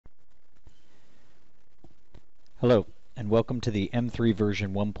Hello, and welcome to the M3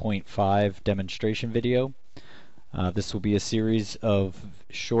 version 1.5 demonstration video. This will be a series of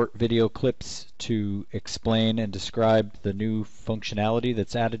short video clips to explain and describe the new functionality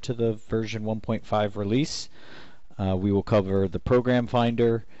that's added to the version 1.5 release. We will cover the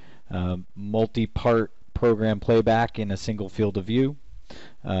ProgramFinder, multi-part program playback in a single field of view,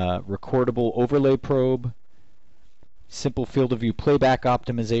 recordable overlay probe, simple field of view playback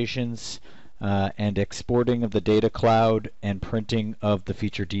optimizations, and exporting of the data cloud and printing of the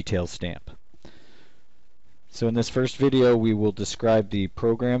feature detail stamp. So in this first video we will describe the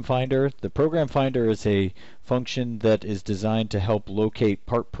ProgramFinder. The ProgramFinder is a function that is designed to help locate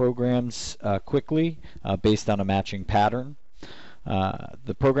part programs quickly based on a matching pattern.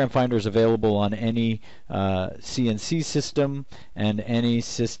 The ProgramFinder is available on any CNC system and any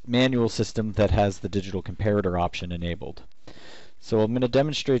manual system that has the digital comparator option enabled. So I'm going to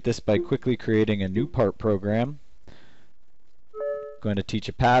demonstrate this by quickly creating a new part program. I'm going to teach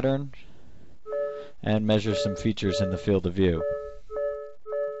a pattern and measure some features in the field of view.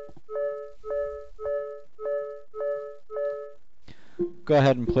 Go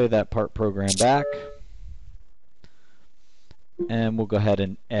ahead and play that part program back, and we'll go ahead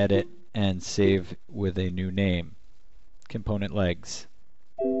and edit and save with a new name, component legs.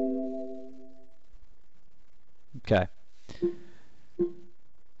 Okay.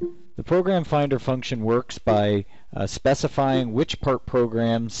 The ProgramFinder function works by specifying which part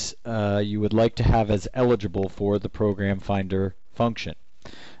programs you would like to have as eligible for the ProgramFinder function.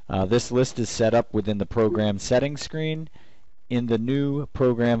 This list is set up within the program settings screen in the new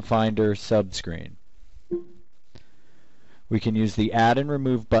ProgramFinder subscreen. We can use the add and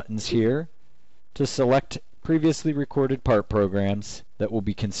remove buttons here to select previously recorded part programs that will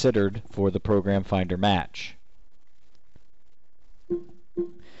be considered for the ProgramFinder match.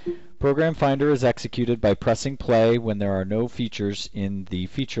 ProgramFinder is executed by pressing play when there are no features in the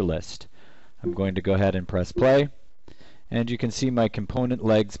feature list. I'm going to go ahead and press play, and you can see my component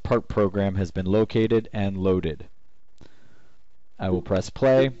legs part program has been located and loaded. I will press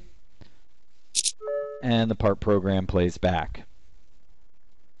play, and the part program plays back.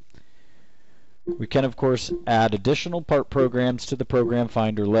 We can of course add additional part programs to the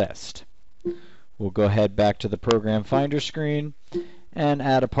ProgramFinder list. We'll go ahead back to the ProgramFinder screen and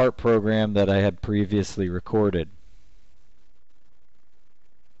add a part program that I had previously recorded.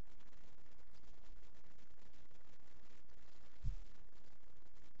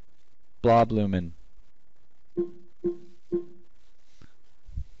 Blob lumen.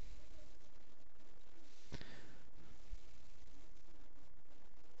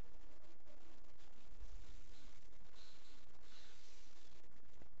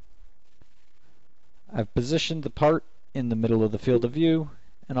 I've positioned the part in the middle of the field of view,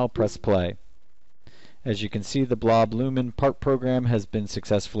 and I'll press play. As you can see, the blob lumen part program has been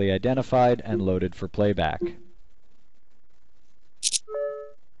successfully identified and loaded for playback.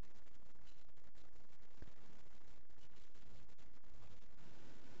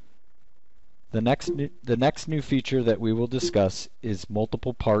 The next new feature that we will discuss is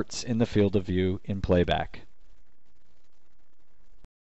multiple parts in the field of view in playback.